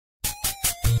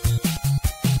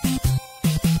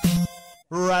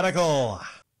Radical.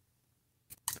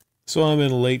 So I'm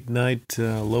in late night,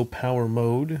 low power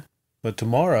mode. But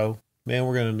tomorrow, man,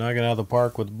 we're going to knock it out of the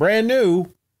park with brand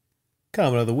new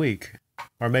comment of the week.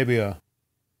 Or maybe a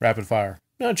rapid fire.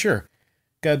 Not sure.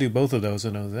 Got to do both of those,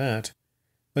 I know that.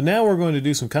 But now we're going to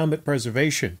do some comment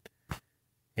preservation.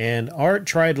 And Art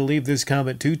tried to leave this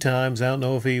comment 2 times. I don't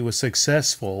know if he was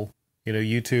successful. You know,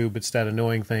 YouTube, it's that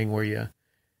annoying thing where you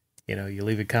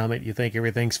leave a comment, you think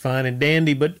everything's fine and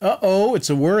dandy, but it's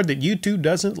a word that YouTube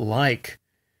doesn't like.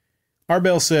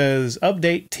 Arbel says,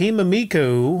 update, Team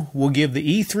Amico will give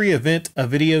the E3 event a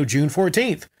video June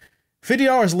 14th.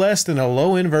 $50 less than a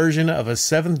low-end version of a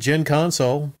 7th gen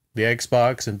console, the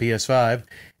Xbox and PS5.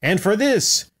 And for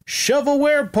this,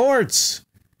 shovelware ports.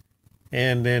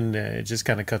 And then it just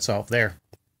kind of cuts off there.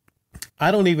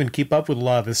 I don't even keep up with a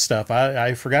lot of this stuff.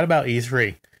 I forgot about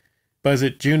E3. But is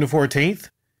it June the 14th?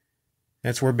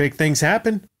 That's where big things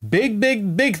happen.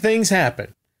 Big things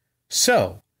happen.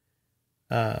 So,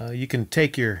 you can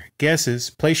take your guesses,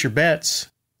 place your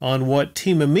bets on what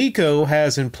Team Amico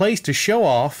has in place to show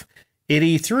off at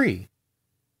E3.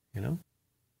 You know?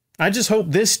 I just hope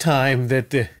this time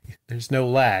that there's no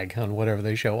lag on whatever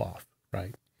they show off,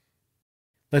 right?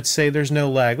 Let's say there's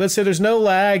no lag. Let's say there's no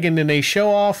lag and then they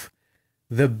show off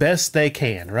the best they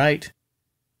can, right?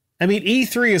 I mean,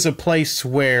 E3 is a place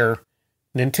where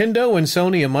Nintendo and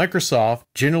Sony and Microsoft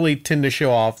generally tend to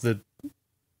show off the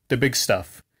big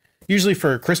stuff. Usually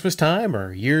for Christmas time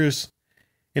or years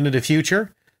into the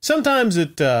future. Sometimes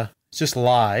it's just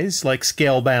lies, like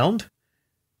Scalebound.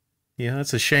 Yeah,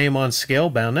 it's a shame on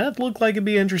Scalebound. That looked like it'd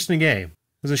be an interesting game.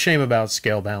 It was a shame about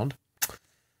Scalebound.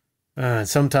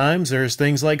 Sometimes there's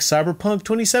things like Cyberpunk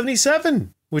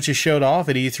 2077, which is showed off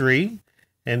at E3,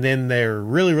 and then they're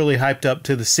really hyped up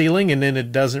to the ceiling, and then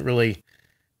it doesn't really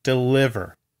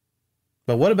deliver.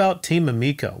 But what about Team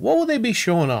Amico? What will they be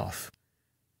showing off?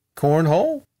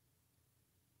 Cornhole?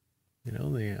 You know,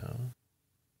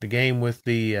 the game with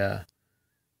the where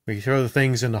you throw the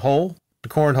things in the hole, the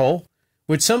cornhole,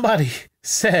 which somebody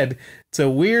said it's a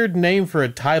weird name for a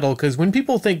title because when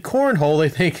people think cornhole, they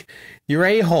think you're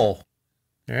a-hole.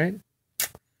 All right?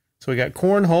 So we got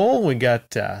cornhole, we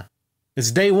got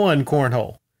it's day 1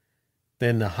 cornhole.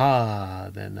 Then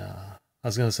I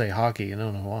was going to say hockey. I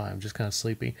don't know why. I'm just kind of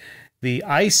sleepy. The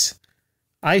ice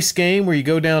game where you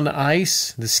go down the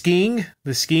ice. The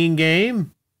skiing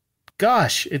game.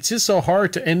 Gosh, it's just so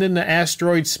hard to end in the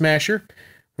asteroid smasher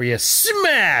where you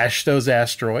smash those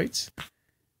asteroids.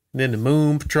 And then the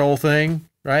moon patrol thing,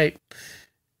 right?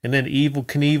 And then Evel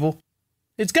Knievel.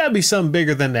 It's got to be something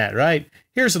bigger than that, right?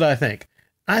 Here's what I think.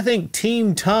 I think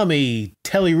Team Tommy,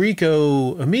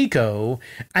 Tellerico, Amico,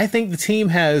 I think the team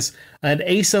has an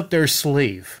ace up their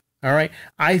sleeve, all right?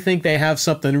 I think they have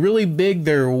something really big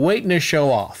they're waiting to show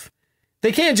off.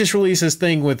 They can't just release this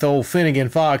thing with old Finnegan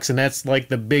Fox and that's like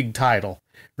the big title,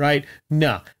 right?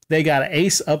 No, they got an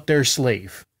ace up their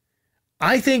sleeve.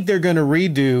 I think they're going to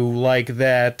redo like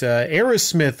that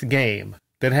Aerosmith game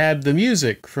that had the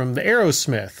music from the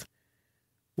Aerosmith.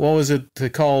 What was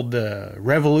it called?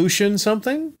 Revolution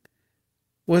something?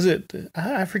 Was it?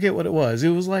 I forget what it was. It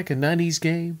was like a 90s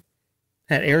game.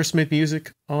 Had Aerosmith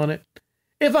music on it.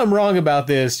 If I'm wrong about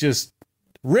this, just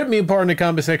rip me apart in the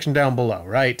comment section down below,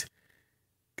 right?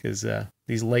 Because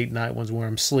these late night ones where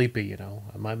I'm sleepy, you know,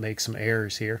 I might make some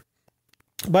errors here.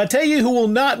 But I tell you who will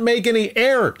not make any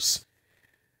errors.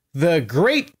 The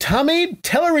great Tommy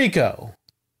Tellerico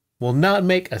will not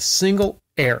make a single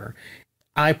error.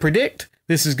 I predict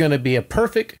this is going to be a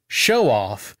perfect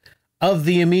show-off of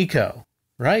the Amico,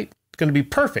 right? It's going to be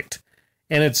perfect.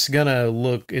 And it's going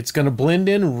to blend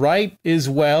in right as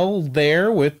well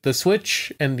there with the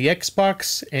Switch and the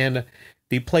Xbox and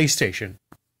the PlayStation.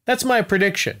 That's my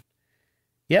prediction.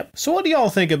 Yep. So what do y'all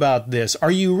think about this?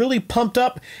 Are you really pumped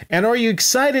up? And are you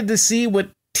excited to see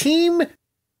what Team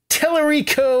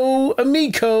Tellerico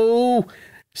Amico,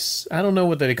 I don't know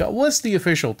what they call. What's the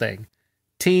official thing?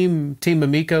 Team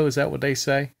Amico, is that what they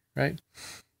say? Right?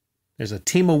 There's a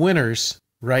team of winners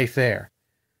right there.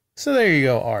 So there you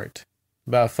go, Art.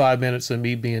 About 5 minutes of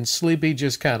me being sleepy,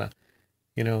 just kind of,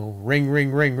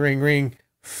 ring,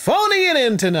 phoning it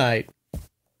in tonight.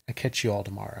 I catch you all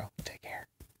tomorrow. Take care.